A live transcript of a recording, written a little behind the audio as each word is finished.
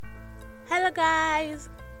Hello guys,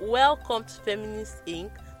 welcome to Feminist Inc.,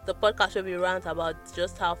 the podcast where we rant about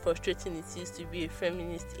just how frustrating it is to be a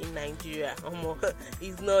feminist in Nigeria.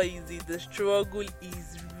 It's not easy, the struggle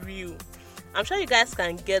is real. I'm sure you guys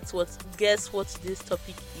can guess what this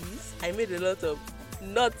topic is. I made a lot of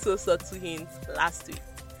not so subtle hints last week.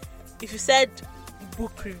 If you said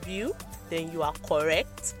book review, then you are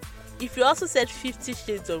correct. If you also said 50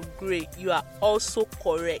 Shades of Grey, you are also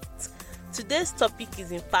correct. Today's topic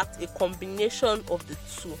is in fact a combination of the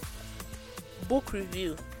two. Book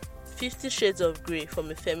review, 50 Shades of Grey from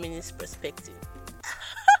a feminist perspective.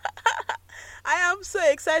 I am so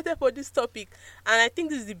excited for this topic, and I think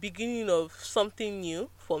this is the beginning of something new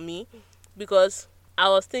for me, because I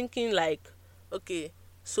was thinking okay,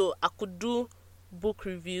 so I could do book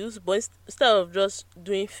reviews, but instead of just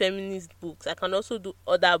doing feminist books, I can also do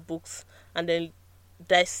other books and then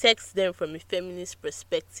dissect them from a feminist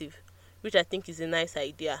perspective, which I think is a nice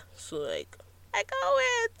idea. So I can't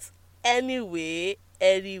wait. Anyway,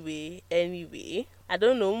 I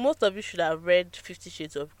don't know, most of you should have read 50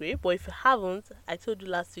 Shades of Grey, but if you haven't, I told you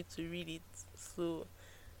last week to read it.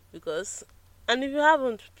 And if you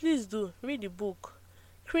haven't, please do read the book.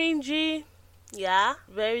 Cringy, yeah,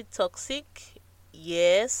 very toxic,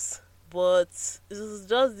 yes, but it's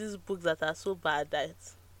just these books that are so bad that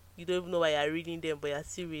you don't even know why you're reading them, but you're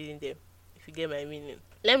still reading them, if you get my meaning.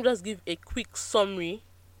 Let me just give a quick summary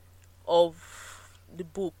of the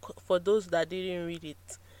book for those that didn't read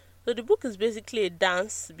it. So the book is basically a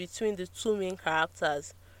dance between the two main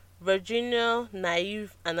characters, Virginia,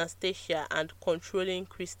 naive Anastasia, and controlling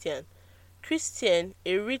Christian. Christian,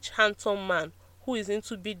 a rich, handsome man who is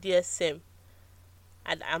into BDSM,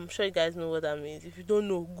 and I'm sure you guys know what that means. If you don't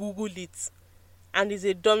know, Google it. And is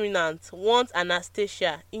a dominant, wants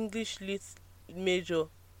Anastasia, English lit major,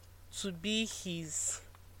 to be his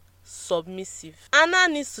submissive. Anna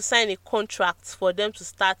needs to sign a contract for them to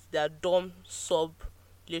start their dom-sub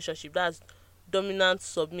relationship. That's dominant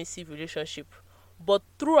submissive relationship. But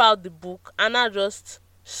throughout the book, Anna just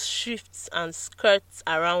shifts and skirts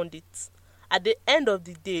around it. At the end of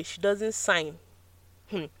the day, she doesn't sign.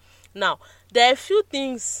 Now, there are few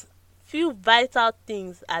vital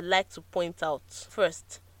things I'd like to point out.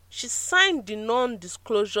 First, she signed the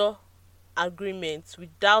non-disclosure agreement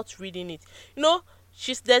without reading it.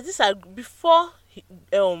 Before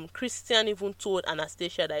Christian even told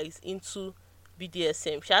Anastasia that he's into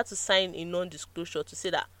BDSM, she had to sign a non-disclosure to say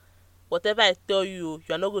that whatever I tell you,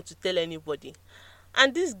 you're not going to tell anybody.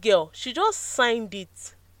 And this girl, she just signed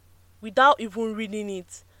it without even reading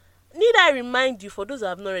it. Need I remind you, for those who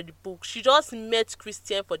have not read the book, she just met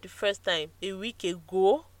Christian for the first time a week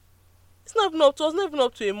ago. It was not even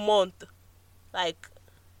up to a month.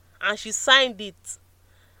 And she signed it.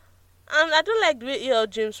 And I don't like the way E.L.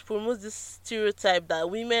 James promotes this stereotype that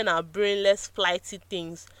women are brainless, flighty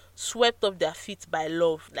things, swept off their feet by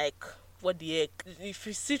love. What the heck? If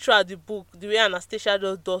you see throughout the book, the way Anastasia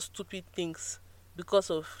just does stupid things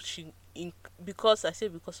because in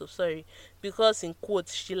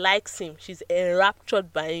quotes, she likes him, she's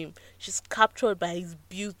enraptured by him, she's captured by his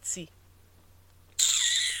beauty.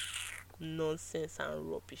 Nonsense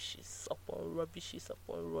and rubbishes upon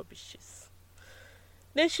rubbishes.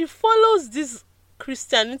 Then she follows this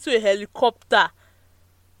Christian into a helicopter,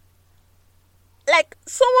 like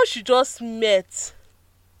someone she just met.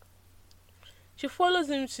 She follows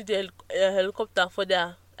him to the helicopter for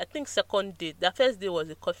their, I think, second date. Their first date was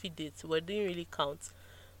a coffee date, but it didn't really count.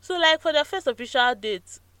 So for their first official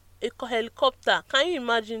date, a helicopter, can you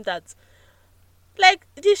imagine that?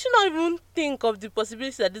 They should not even think of the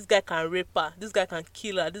possibility that this guy can rape her, this guy can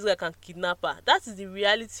kill her, this guy can kidnap her. That is the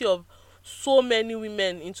reality of so many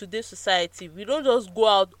women in today's society. We don't just go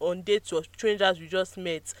out on dates with strangers we just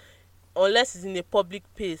met unless it's in a public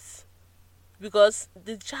place, because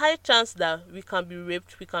the high chance that we can be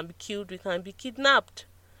raped, we can be killed, we can be kidnapped.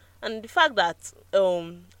 And the fact that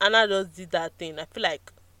Anna just did that thing, I feel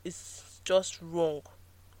like it's just wrong.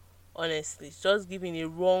 Honestly, it's just giving a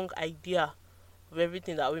wrong idea of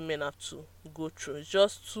everything that women have to go through. It's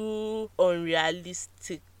just too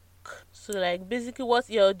unrealistic. So basically what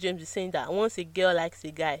E.L. James is saying, that once a girl likes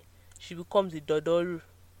a guy, she becomes a dodoru.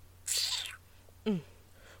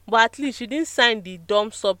 But at least she didn't sign the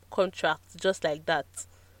dom sub contract just like that.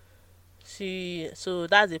 So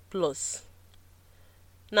that's a plus.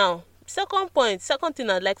 Now, second thing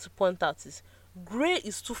I'd like to point out is Grey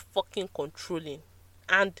is too fucking controlling,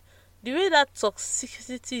 and the way that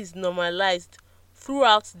toxicity is normalized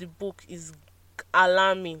throughout the book is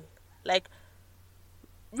alarming.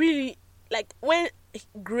 Really, when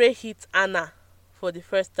Grey hit Anna for the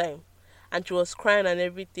first time, and she was crying and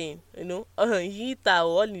everything, he hit her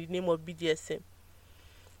all in the name of BDSM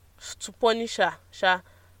to punish her.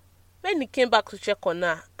 When he came back to check on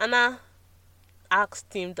her, Anna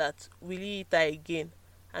asked him that will he hit her again,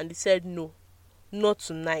 and he said no, not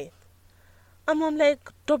tonight. And I'm like,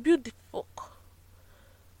 W the fuck?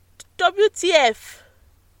 WTF?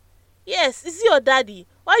 Yes, is he your daddy?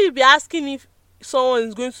 Why you be asking if someone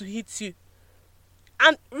is going to hit you?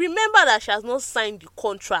 And remember that she has not signed the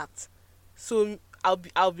contract. So I'll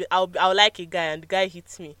like a guy and the guy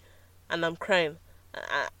hits me and I'm crying.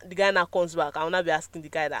 The guy now comes back. I'll not be asking the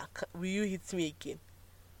guy that, will you hit me again?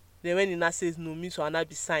 Then when he now says no, me so I'll not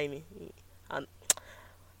be signing. And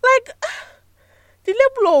like the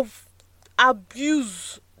level of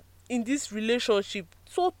abuse in this relationship,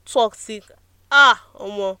 so toxic.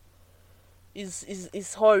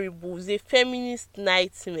 Is horrible. It's a feminist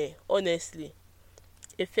nightmare, honestly.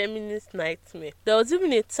 A feminist nightmare. There was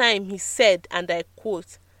even a time he said, and I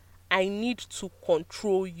quote, I need to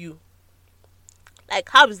control you. Like,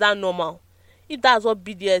 how is that normal? If that's what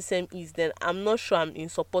BDSM is, then I'm not sure I'm in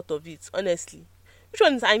support of it, honestly. Which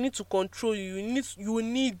one is I need to control you? You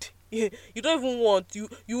need you don't even want,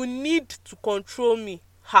 you need to control me.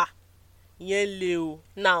 Ha. Yeah, Leo.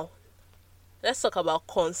 Now, let's talk about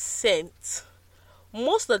consent.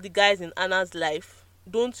 Most of the guys in Anna's life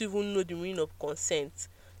don't even know the meaning of consent.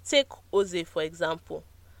 Take Oze, for example.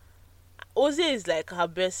 Oze is like her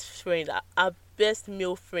best friend, her best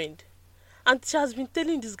male friend. And she has been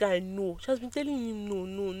telling this guy no. She has been telling him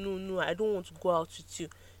no, I don't want to go out with you.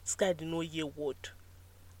 This guy did not hear word.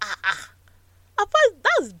 Apart,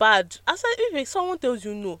 that's bad. As if someone tells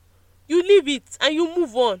you no, you leave it and you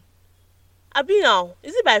move on. Abi now,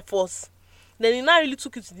 is it by force? Then he now really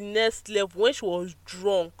took it to the next level. When she was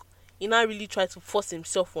drunk, he now really tried to force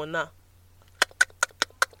himself on her.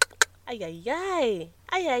 Ay.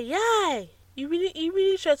 He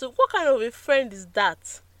really tried to. What kind of a friend is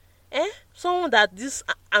that? Someone that this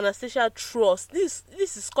Anastasia trusts. This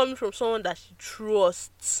is coming from someone that she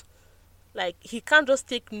trusts. Like, he can't just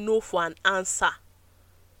take no for an answer.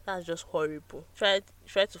 That's just horrible. Try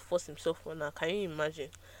to force himself on her. Can you imagine?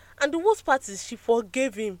 And the worst part is she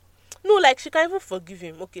forgave him. No, like, she can even forgive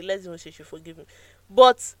him. Okay, let's even say she forgive him.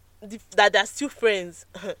 But that they're still friends.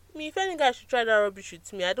 Me, if any guy should try that rubbish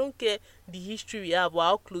with me, I don't care the history we have or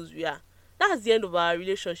how close we are. That's the end of our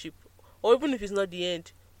relationship. Or even if it's not the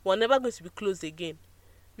end, we're never going to be close again.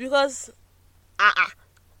 Because,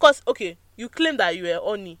 okay, you claim that you were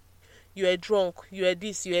horny, you were drunk, you were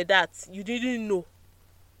this, you were that. You didn't know.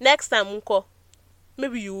 Next time, unko,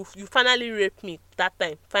 maybe you finally rape me that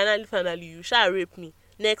time. Finally, you shall rape me.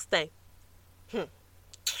 Next time. And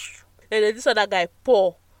then this other guy,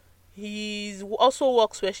 Paul, he also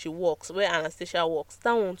works where she works, where Anastasia works.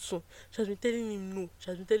 That one too. She has been telling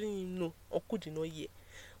him no. Uncle did not hear.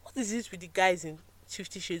 What is it with the guys in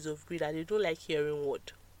 50 Shades of Grey that they don't like hearing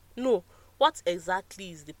word? No. What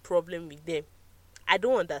exactly is the problem with them? I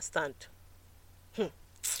don't understand.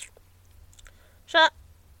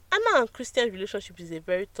 Anna and Christian's relationship is a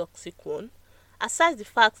very toxic one. Aside the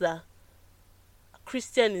fact that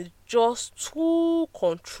Christian is just too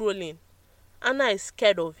controlling, Anna is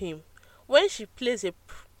scared of him. When she plays a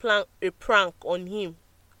prank on him,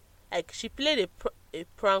 like she played a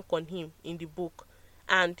prank on him in the book,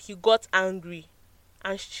 and he got angry,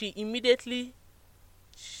 and she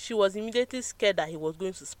was immediately scared that he was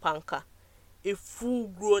going to spank her. A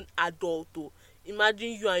full-grown adult. Oh.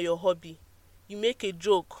 Imagine you and your hobby. You make a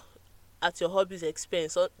joke at your hobby's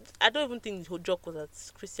expense. Or I don't even think the whole joke was at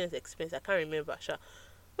Christian's expense. I can't remember.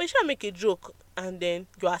 But you shall make a joke and then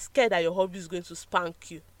you are scared that your hobby is going to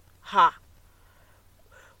spank you. Ha!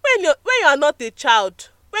 When you are not a child,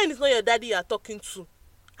 when it's not your daddy you are talking to,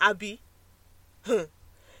 Abby.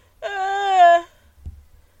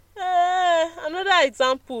 Another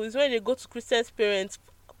example is when they go to Christian's parents'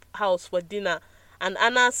 house for dinner and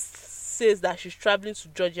Anna says that she's traveling to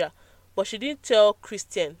Georgia, but she didn't tell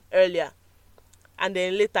Christian earlier, and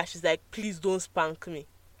then later she's like, please don't spank me.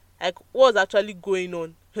 Like, what's actually going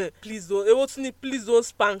on? Please don't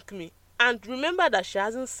spank me. And remember that she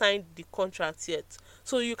hasn't signed the contract yet,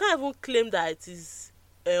 so you can't even claim that it is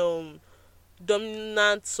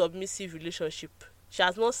dominant submissive relationship. She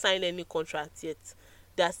has not signed any contract yet.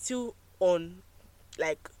 They are still on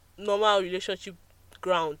like normal relationship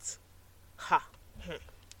grounds.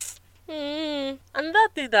 Another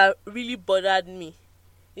thing that really bothered me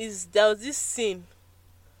is there was this scene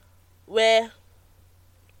where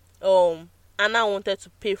Anna wanted to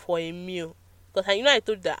pay for a meal, because I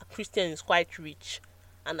told you that Christian is quite rich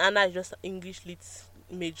and Anna is just English lit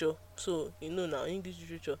major, so now English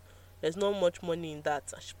literature, There's not much money in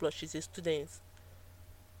that, plus she's a student.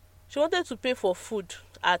 She wanted to pay for food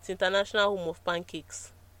at International Home of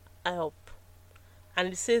Pancakes, IHOP, and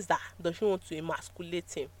he says that does she want to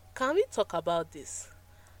emasculate him. Can we talk about this?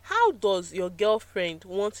 How does your girlfriend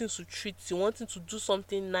wanting to treat you, wanting to do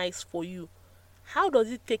something nice for you, how does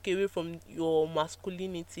it take away from your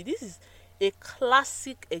masculinity? This is a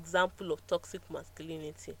classic example of toxic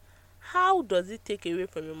masculinity. How does it take away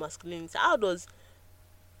from your masculinity? How does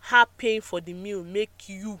her paying for the meal make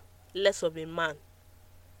you less of a man?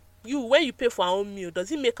 You, when you pay for her own meal,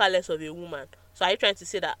 does it make her less of a woman? So are you trying to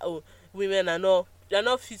say that women are not, they're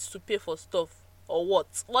not fit to pay for stuff, or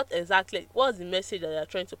what? What exactly? What's the message that you're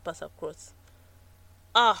trying to pass across?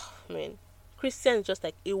 Man, Christian is just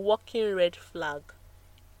like a walking red flag,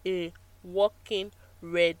 a walking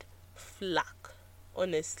red flag.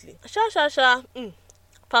 Honestly,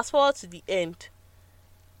 fast forward to the end.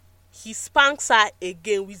 He spanks her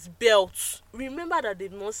again with belts. Remember that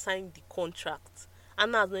they've not signed the contract.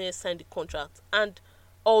 Anna has not yet signed the contract, and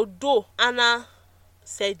although Anna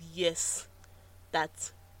said yes,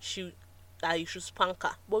 that he should spank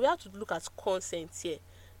her, but we have to look at consent here.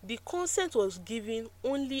 The consent was given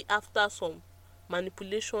only after some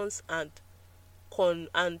manipulations and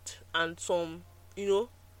some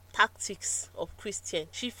tactics of Christian.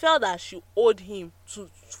 She felt that she owed him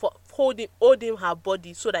owed him her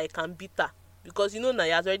body so that he can beat her, because now he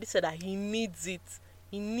has already said that he needs it.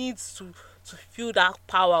 He needs to feel that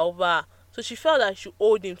power over her. So she felt that she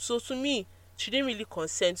owed him. So to me, she didn't really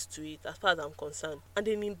consent to it, as far as I'm concerned. And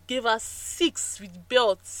then he gave her 6 with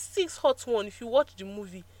belts, 6 hot ones. If you watch the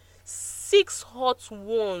movie, 6 hot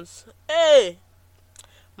ones. Hey,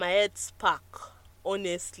 my head spark.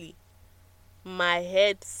 Honestly, my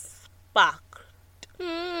head spark.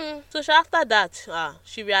 So after that,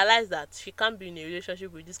 she realized that she can't be in a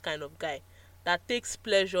relationship with this kind of guy that takes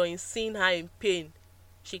pleasure in seeing her in pain.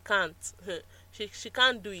 She can't. she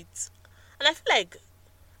can't do it. And I feel like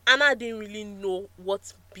Anna didn't really know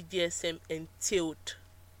what BDSM entailed.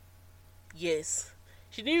 Yes,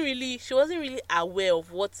 she wasn't really aware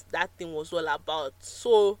of what that thing was all about.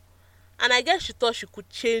 So, and I guess she thought she could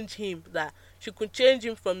change him, that she could change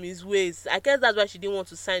him from his ways. I guess that's why she didn't want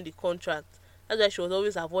to sign the contract. That's why she was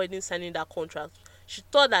always avoiding signing that contract. She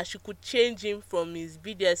thought that she could change him from his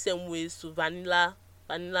BDSM ways to vanilla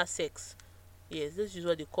sex. Yes, this is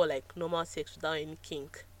what they call like normal sex without any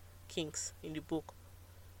kinks in the book.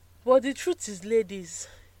 But the truth is, ladies,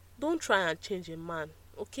 don't try and change a man,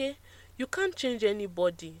 okay? You can't change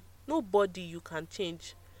anybody. Nobody you can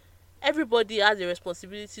change. Everybody has a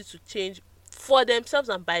responsibility to change for themselves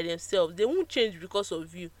and by themselves. They won't change because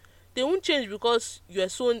of you. They won't change because you're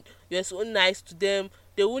so nice to them.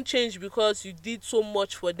 They won't change because you did so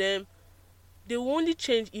much for them. They will only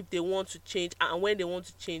change if they want to change, and when they want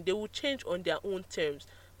to change, they will change on their own terms.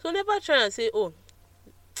 So never try and say, oh,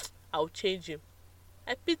 I'll change him.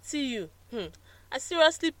 I pity you. I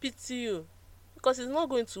seriously pity you, because it's not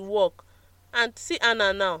going to work. And see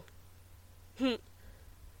Anna now.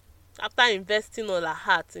 After investing all her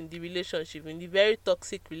heart in the relationship, in the very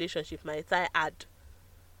toxic relationship, might I add,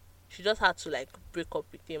 she just had to like break up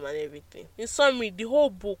with him and everything. In summary, the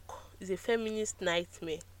whole book is a feminist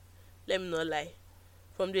nightmare. Let me not lie.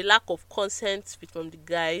 From the lack of consent from the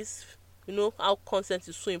guys, how consent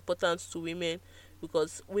is so important to women,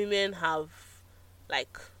 because women have,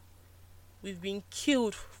 we've been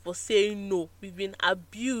killed for saying no. We've been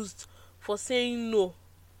abused for saying no.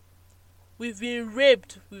 We've been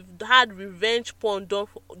raped. We've had revenge porn done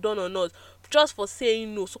on us just for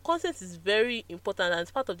saying no. So consent is very important, and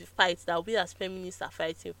it's part of the fight that we as feminists are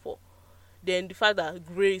fighting for. Then the fact that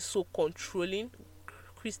Grey is so controlling,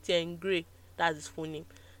 Christian Grey, that's his full name,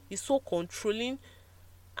 he's so controlling.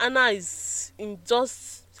 Anna is in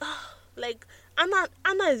just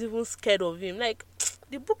Anna is even scared of him.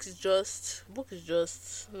 The book is just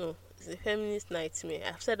it's a feminist nightmare.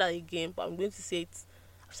 I've said that again, but I'm going to say it.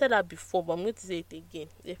 I've said that before, but I'm going to say it again.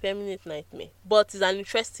 It's a feminist nightmare, but it's an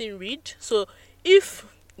interesting read. So if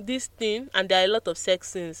this thing, and there are a lot of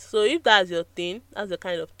sex scenes, so if that's your thing, that's the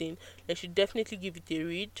kind of thing, then you should definitely give it a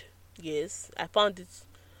read. Yes, I found it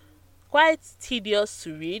quite tedious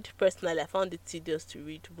to read. Personally, I found it tedious to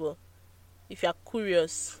read, but if you're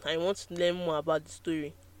curious and you want to learn more about the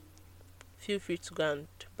story, feel free to go and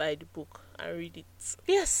buy the book and read it.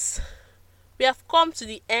 Yes, we have come to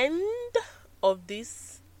the end of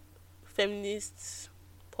this feminist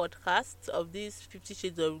podcast, of this 50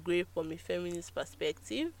 Shades of Grey from a feminist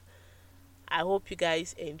perspective. I hope you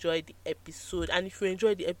guys enjoyed the episode, and if you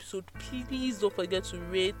enjoyed the episode, please don't forget to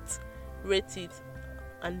rate it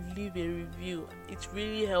and leave a review. It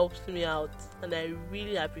really helps me out and I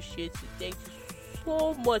really appreciate it. Thank you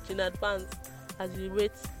so much in advance as you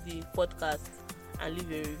rate the podcast and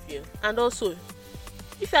leave a review. And also,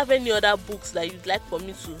 if you have any other books that you'd like for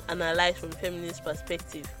me to analyze from a feminist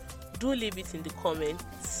perspective, do leave it in the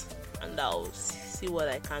comments and I'll see what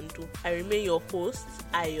I can do. I remain your host,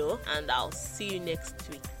 Ayo, and I'll see you next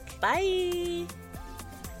week. Bye!